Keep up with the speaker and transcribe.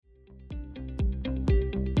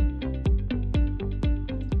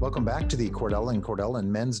Welcome back to the Cordell and Cordell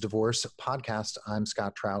and Men's Divorce Podcast. I'm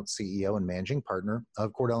Scott Trout, CEO and Managing Partner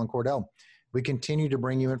of Cordell and Cordell. We continue to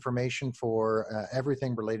bring you information for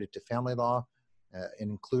everything related to family law,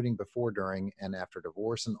 including before, during, and after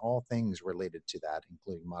divorce, and all things related to that,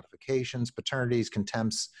 including modifications, paternities,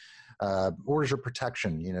 contempts, orders of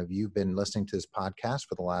protection. You know, if you've been listening to this podcast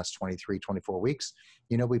for the last 23, 24 weeks,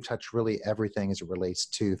 you know we've touched really everything as it relates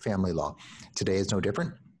to family law. Today is no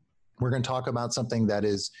different. We're going to talk about something that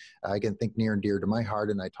is, I can think, near and dear to my heart,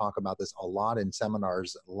 and I talk about this a lot in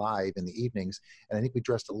seminars live in the evenings, and I think we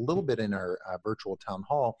addressed a little bit in our virtual town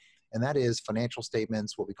hall, and that is financial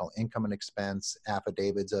statements, what we call income and expense,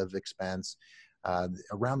 affidavits of expense.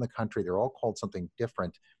 Around the country, they're all called something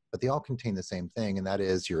different, but they all contain the same thing, and that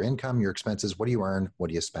is your income, your expenses, what do you earn, what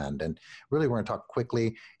do you spend? And really, we're going to talk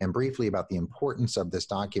quickly and briefly about the importance of this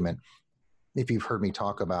document. If you've heard me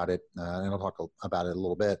talk about it, and I'll talk about it a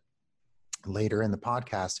little bit later in the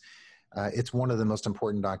podcast, it's one of the most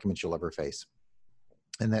important documents you'll ever face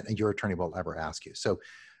and that your attorney will ever ask you. So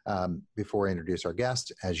before I introduce our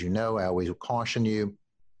guest, as you know, I always caution you,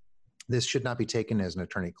 this should not be taken as an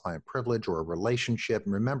attorney-client privilege or a relationship.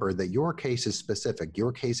 And remember that your case is specific.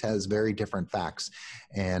 Your case has very different facts.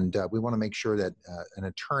 And we want to make sure that an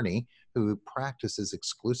attorney who practices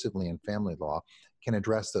exclusively in family law can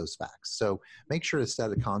address those facts. So make sure to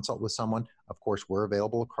set a consult with someone. Of course, we're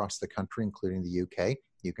available across the country, including the UK.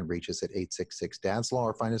 You can reach us at 866-DADS-LAW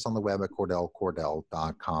or find us on the web at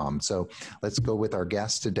cordellcordell.com. So let's go with our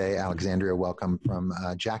guest today, Alexandria. Welcome from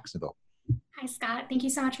Jacksonville. Hi, Scott. Thank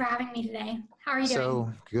you so much for having me today. How are you doing?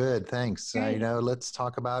 So good, thanks. Let's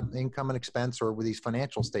talk about income and expense, or with these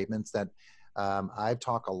financial statements that I've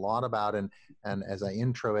talked a lot about, and as I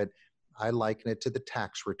intro it, I liken it to the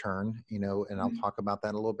tax return, and I'll talk about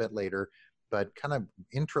that a little bit later. But kind of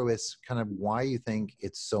intro is kind of why you think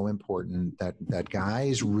it's so important that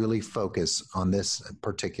guys really focus on this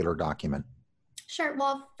particular document. Sure.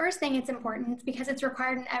 Well, first thing, it's important because it's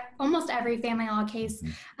required in almost every family law case.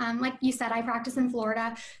 Like you said, I practice in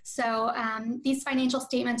Florida. So these financial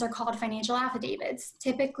statements are called financial affidavits.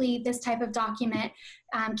 Typically, this type of document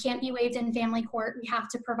can't be waived in family court. We have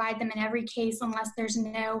to provide them in every case unless there's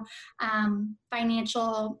no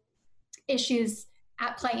financial issues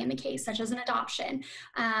at play in the case, such as an adoption.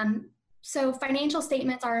 So financial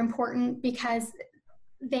statements are important because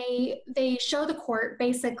they show the court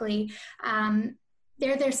basically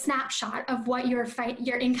they're their snapshot of what your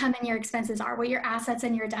income and your expenses are, what your assets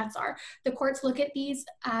and your debts are. The courts look at these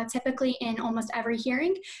typically in almost every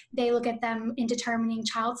hearing. They look at them in determining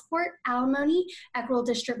child support, alimony, equitable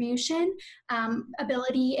distribution,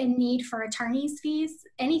 ability and need for attorney's fees,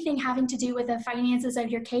 anything having to do with the finances of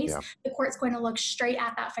your case. Yeah. The court's going to look straight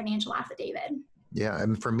at that financial affidavit. Yeah,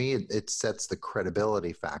 and for me, it sets the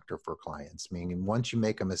credibility factor for clients, meaning once you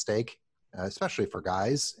make a mistake, especially for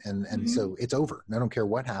guys, and so it's over. I don't care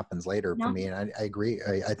what happens later. No. For me, and I agree.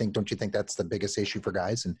 I think, don't you think that's the biggest issue for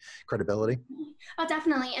guys and credibility? Oh,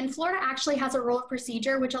 definitely. And Florida actually has a rule of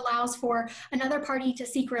procedure which allows for another party to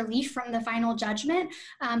seek relief from the final judgment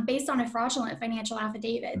based on a fraudulent financial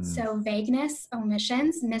affidavit. So vagueness,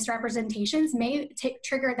 omissions, misrepresentations may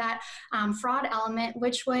trigger that fraud element,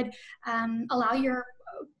 which would allow your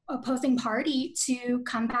opposing party to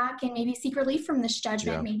come back and maybe seek relief from this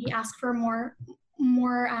judgment, maybe ask for more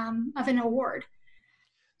of an award.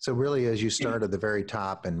 So really, as you start at the very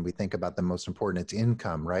top and we think about the most important, it's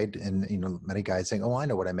income, right? And many guys think, oh, I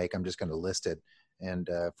know what I make, I'm just going to list it. And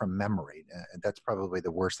from memory, that's probably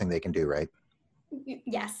the worst thing they can do, right?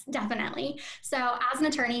 Yes, definitely. So as an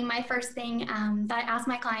attorney, my first thing that I ask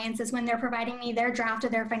my clients is when they're providing me their draft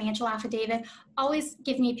of their financial affidavit, always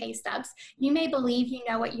give me pay stubs. You may believe you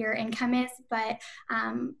know what your income is, but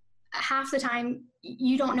half the time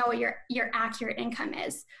you don't know what your accurate income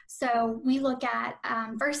is. So we look at,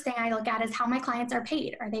 first thing I look at is how my clients are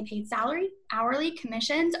paid. Are they paid salary, hourly,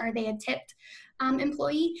 commissions? Are they a tipped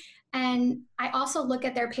employee? And I also look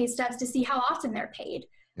at their pay stubs to see how often they're paid.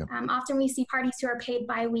 Yep. Often we see parties who are paid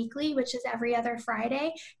biweekly, which is every other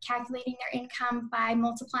Friday, calculating their income by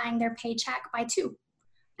multiplying their paycheck by 2.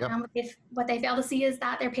 Yep. What they fail to see is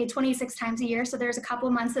that they're paid 26 times a year, so there's a couple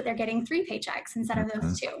of months that they're getting 3 paychecks instead of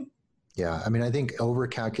those 2. Yeah, I mean, I think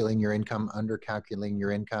over-calculating your income, under-calculating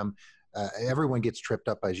your income, everyone gets tripped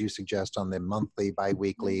up, as you suggest, on the monthly,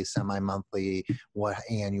 biweekly, semi-monthly,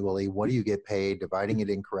 annually, what do you get paid, dividing it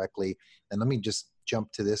incorrectly. And let me just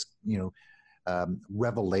jump to this,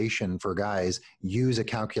 revelation for guys: use a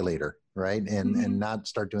calculator, right? And not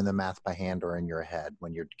start doing the math by hand or in your head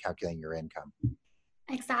when you're calculating your income.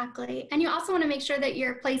 Exactly. And you also want to make sure that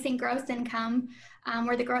you're placing gross income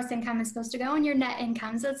where the gross income is supposed to go and your net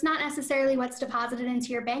income. So it's not necessarily what's deposited into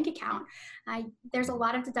your bank account. There's a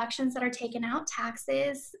lot of deductions that are taken out: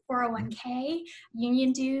 taxes, 401k,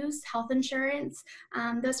 union dues, health insurance,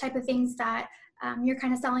 those type of things that you're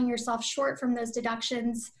kind of selling yourself short from those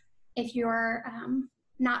deductions if you're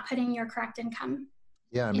not putting your correct income.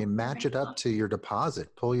 Yeah, I mean, match it up to your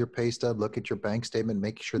deposit. Pull your pay stub, look at your bank statement,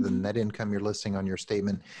 make sure the net income you're listing on your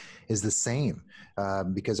statement is the same.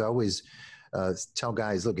 Because I always tell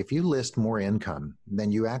guys, look, if you list more income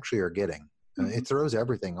than you actually are getting, it throws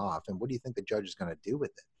everything off. And what do you think the judge is going to do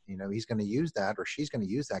with it? You know, he's going to use that, or she's going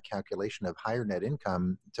to use that calculation of higher net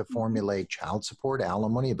income to formulate child support,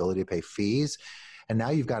 alimony, ability to pay fees. And now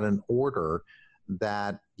you've got an order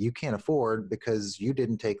that you can't afford because you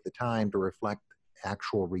didn't take the time to reflect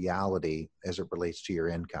actual reality as it relates to your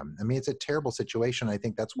income. I mean, it's a terrible situation. I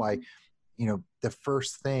think that's why, you know, the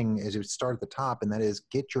first thing is you start at the top, and that is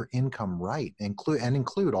get your income right.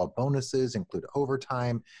 Include all bonuses, include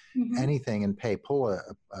overtime, anything, and pull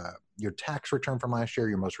your tax return from last year,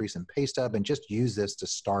 your most recent pay stub, and just use this to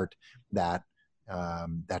start that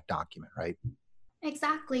document, right?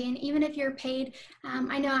 Exactly. And even if you're paid,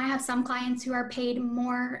 I know I have some clients who are paid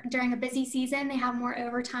more during a busy season. They have more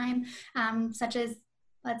overtime, such as,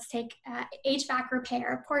 let's take HVAC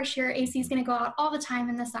repair. Of course, your AC is going to go out all the time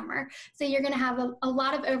in the summer. So you're going to have a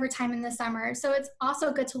lot of overtime in the summer. So it's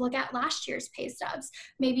also good to look at last year's pay stubs,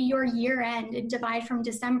 maybe your year end, and divide from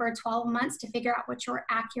December 12 months to figure out what your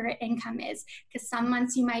accurate income is. Because some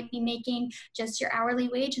months you might be making just your hourly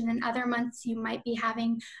wage, and then other months you might be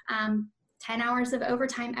having 10 hours of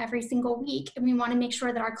overtime every single week. And we want to make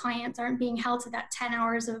sure that our clients aren't being held to that 10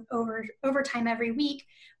 hours of overtime every week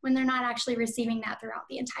when they're not actually receiving that throughout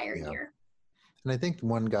the entire year. And I think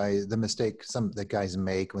the mistake some the guys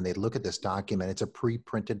make when they look at this document, it's a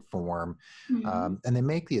pre-printed form, and they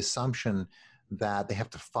make the assumption that they have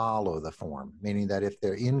to follow the form, meaning that if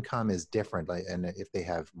their income is different, and if they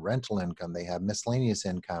have rental income, they have miscellaneous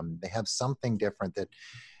income, they have something different that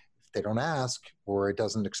they don't ask, or it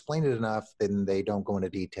doesn't explain it enough, then they don't go into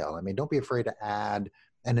detail. I mean, don't be afraid to add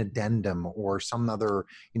an addendum or some other,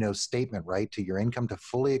 statement, right, to your income to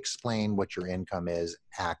fully explain what your income is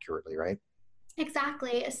accurately, right?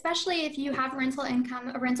 Exactly, especially if you have rental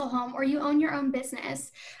income, a rental home, or you own your own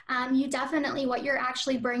business. What you're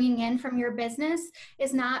actually bringing in from your business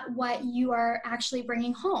is not what you are actually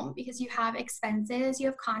bringing home, because you have expenses, you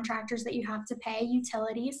have contractors that you have to pay,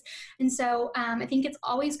 utilities. And so I think it's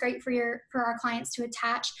always great for our clients to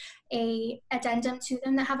attach a addendum to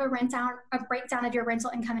them that have a breakdown of your rental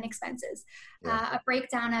income and expenses, a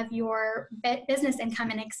breakdown of your business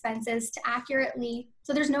income and expenses to accurately,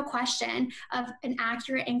 so there's no question of an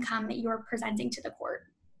accurate income that you're presenting to the court.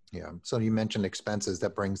 Yeah. So you mentioned expenses.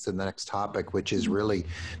 That brings to the next topic, which is really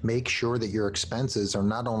make sure that your expenses are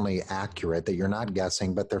not only accurate, that you're not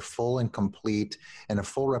guessing, but they're full and complete and a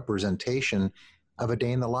full representation of a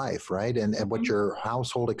day in the life, right? And what your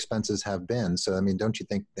household expenses have been. So, I mean, don't you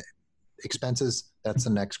think that expenses, that's the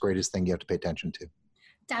next greatest thing you have to pay attention to?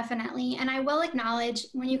 Definitely. And I will acknowledge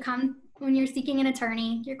when you're seeking an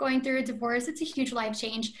attorney, you're going through a divorce, it's a huge life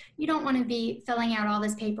change. You don't want to be filling out all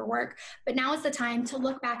this paperwork, but now is the time to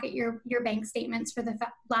look back at your bank statements for the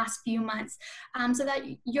last few months, so that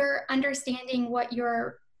you're understanding what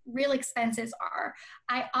your real expenses are.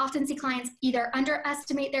 I often see clients either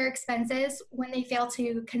underestimate their expenses when they fail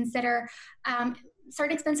to consider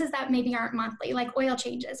certain expenses that maybe aren't monthly, like oil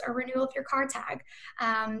changes or renewal of your car tag.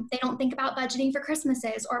 They don't think about budgeting for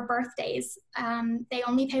Christmases or birthdays. They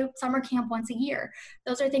only pay summer camp once a year.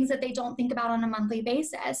 Those are things that they don't think about on a monthly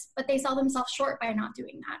basis, but they sell themselves short by not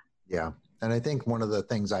doing that. Yeah. And I think one of the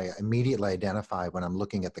things I immediately identify when I'm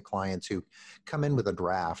looking at the clients who come in with a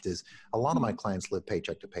draft is a lot of my clients live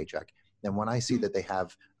paycheck to paycheck. And when I see that they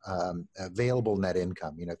have available net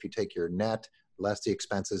income, if you take your net less the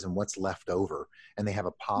expenses and what's left over, and they have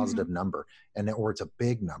a positive number, or it's a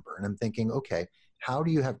big number. And I'm thinking, okay, how do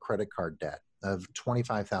you have credit card debt of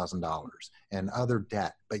 $25,000 and other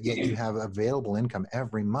debt, but yet you have available income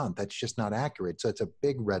every month? That's just not accurate. So it's a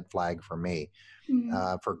big red flag for me,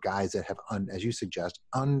 for guys that have, as you suggest,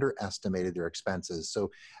 underestimated their expenses. So,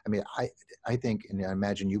 I mean, I think, and I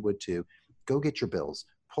imagine you would too, go get your bills,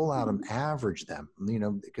 pull out them, average them,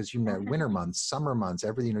 because winter months, summer months,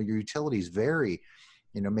 everything, your utilities vary,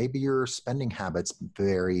 maybe your spending habits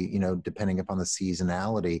vary, depending upon the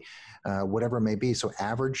seasonality, whatever it may be. So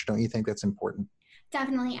average, don't you think that's important?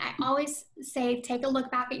 Definitely. I always say, take a look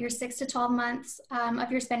back at your 6 to 12 months of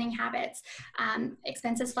your spending habits.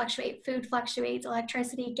 Expenses fluctuate, food fluctuates,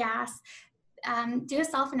 electricity, gas. Do a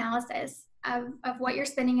self-analysis. of what your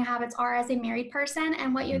spending habits are as a married person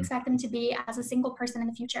and what you expect them to be as a single person in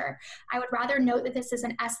the future. I would rather note that this is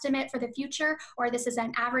an estimate for the future, or this is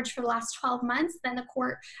an average for the last 12 months, than the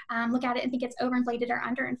court look at it and think it's overinflated or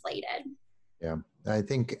underinflated. Yeah, I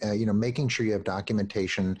think, making sure you have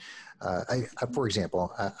documentation. For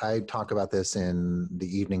example, I talk about this in the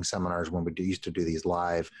evening seminars when we used to do these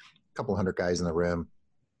live, a couple hundred guys in the room.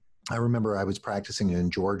 I remember I was practicing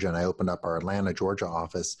in Georgia, and I opened up our Atlanta, Georgia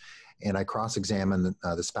office, and I cross-examined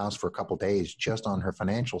the spouse for a couple days just on her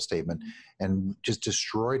financial statement, and just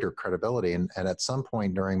destroyed her credibility. And at some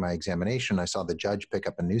point during my examination, I saw the judge pick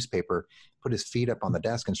up a newspaper, put his feet up on the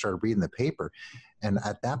desk, and started reading the paper. And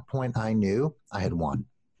at that point, I knew I had won.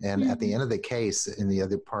 And at the end of the case, in the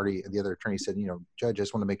other party, the other attorney said, Judge, I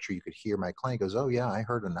just want to make sure you could hear my client. He goes, oh yeah, I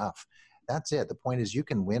heard enough. That's it. The point is, you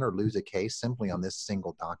can win or lose a case simply on this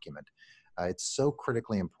single document. It's so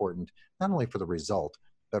critically important, not only for the result,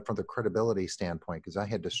 but from the credibility standpoint, because I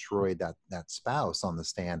had destroyed that spouse on the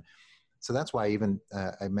stand. So that's why I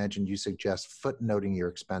imagine you suggest footnoting your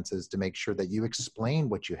expenses to make sure that you explain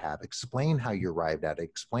what you have, explain how you arrived at it,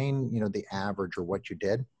 explain, the average or what you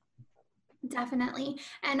did. Definitely.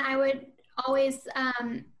 And I would always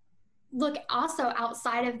look also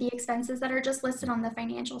outside of the expenses that are just listed on the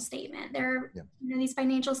financial statement. These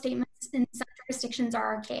financial statements in some jurisdictions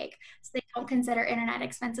are archaic, so they don't consider internet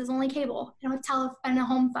expenses, only cable, and a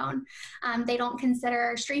home phone. They don't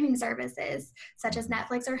consider streaming services such as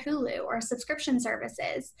Netflix or Hulu, or subscription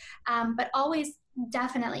services. But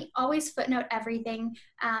definitely always footnote everything.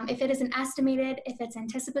 If it is an estimated, if it's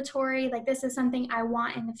anticipatory, like this is something I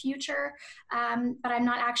want in the future, but I'm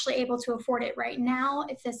not actually able to afford it right now.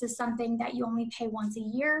 If this is something that you only pay once a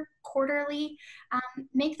year, quarterly,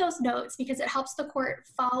 make those notes, because it helps the court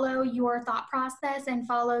follow your thought process and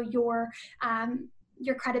follow your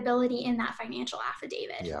credibility in that financial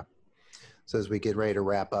affidavit. Yeah. So as we get ready to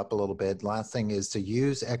wrap up a little bit, last thing is to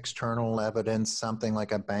use external evidence, something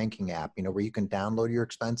like a banking app, where you can download your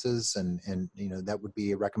expenses, and that would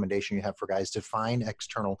be a recommendation you have for guys to find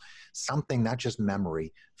external, something, not just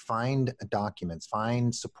memory, find documents,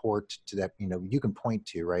 find support to that, you can point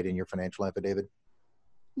to, right, in your financial affidavit.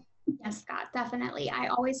 Yes, Scott, definitely. I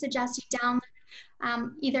always suggest you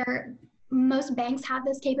download either. Most banks have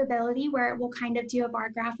this capability where it will kind of do a bar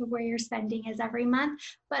graph of where your spending is every month,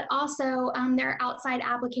 but also there are outside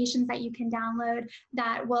applications that you can download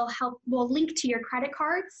that will link to your credit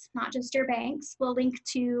cards, not just your banks, will link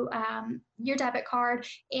to your debit card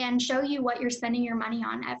and show you what you're spending your money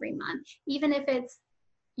on every month. Even if it's,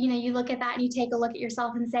 you look at that and you take a look at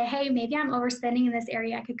yourself and say, hey, maybe I'm overspending in this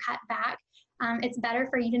area, I could cut back. It's better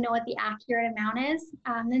for you to know what the accurate amount is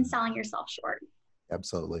than selling yourself short.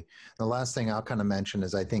 Absolutely. The last thing I'll kind of mention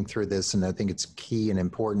is, I think through this, and I think it's key and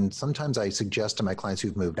important, sometimes I suggest to my clients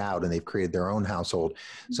who've moved out and they've created their own household,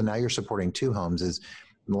 so now you're supporting two homes, is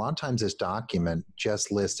a lot of times this document just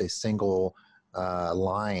lists a single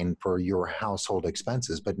line for your household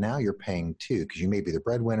expenses, but now you're paying two, because you may be the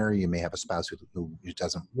breadwinner, you may have a spouse who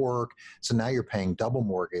doesn't work, so now you're paying double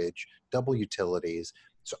mortgage, double utilities.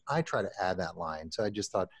 So I try to add that line. So I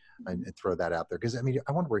just thought I'd throw that out there, because I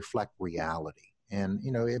want to reflect reality. And,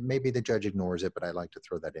 it maybe the judge ignores it, but I like to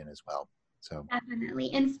throw that in as well. So definitely.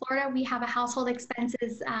 In Florida, we have a household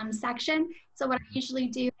expenses section. So what I usually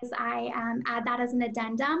do is I add that as an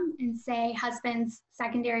addendum and say husband's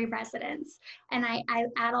secondary residence. And I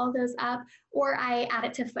add all those up, or I add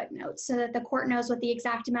it to footnotes so that the court knows what the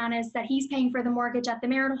exact amount is that he's paying for the mortgage at the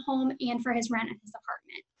marital home and for his rent at his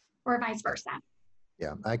apartment, or vice versa.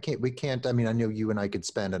 Yeah, we can't, I know you and I could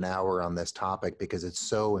spend an hour on this topic because it's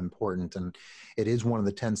so important, and it is one of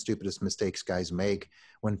the 10 stupidest mistakes guys make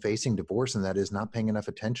when facing divorce, and that is not paying enough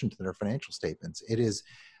attention to their financial statements.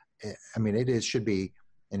 Should be,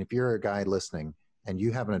 and if you're a guy listening and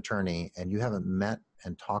you have an attorney and you haven't met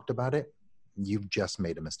and talked about it, you've just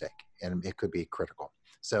made a mistake, and it could be critical.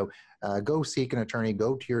 So go seek an attorney,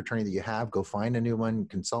 go to your attorney that you have, go find a new one,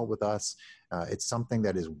 consult with us. It's something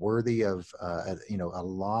that is worthy of, a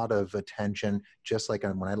lot of attention, just like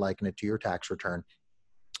when I liken it to your tax return.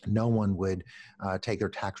 No one would take their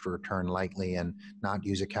tax return lightly and not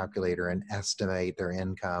use a calculator and estimate their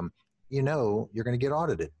income. You're going to get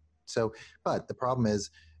audited. So, but the problem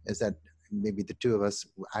is that maybe the two of us,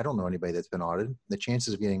 I don't know anybody that's been audited. The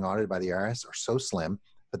chances of getting audited by the IRS are so slim,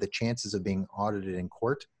 but the chances of being audited in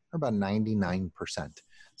court are about 99%.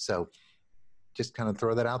 So just kind of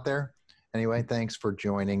throw that out there. Anyway, thanks for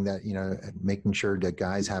joining that, making sure that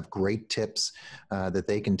guys have great tips that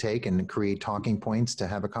they can take and create talking points to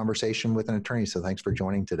have a conversation with an attorney. So thanks for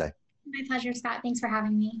joining today. My pleasure, Scott. Thanks for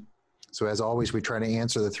having me. So as always, we try to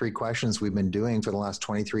answer the three questions we've been doing for the last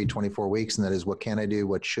 23, 24 weeks. And that is, what can I do?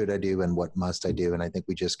 What should I do? And what must I do? And I think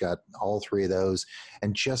we just got all three of those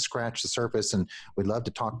and just scratched the surface. And we'd love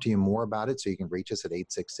to talk to you more about it. So you can reach us at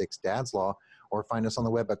 866-DADS-LAW or find us on the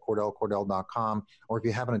web at cordellcordell.com. Or if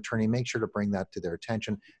you have an attorney, make sure to bring that to their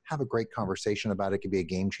attention. Have a great conversation about it. It could be a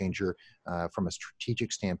game changer from a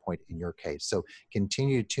strategic standpoint in your case. So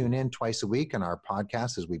continue to tune in twice a week on our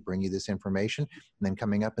podcast as we bring you this information. And then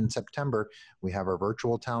coming up in September, we have our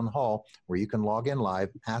virtual town hall where you can log in live,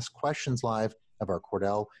 ask questions live of our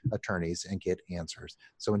Cordell attorneys, and get answers.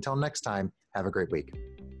 So until next time, have a great week.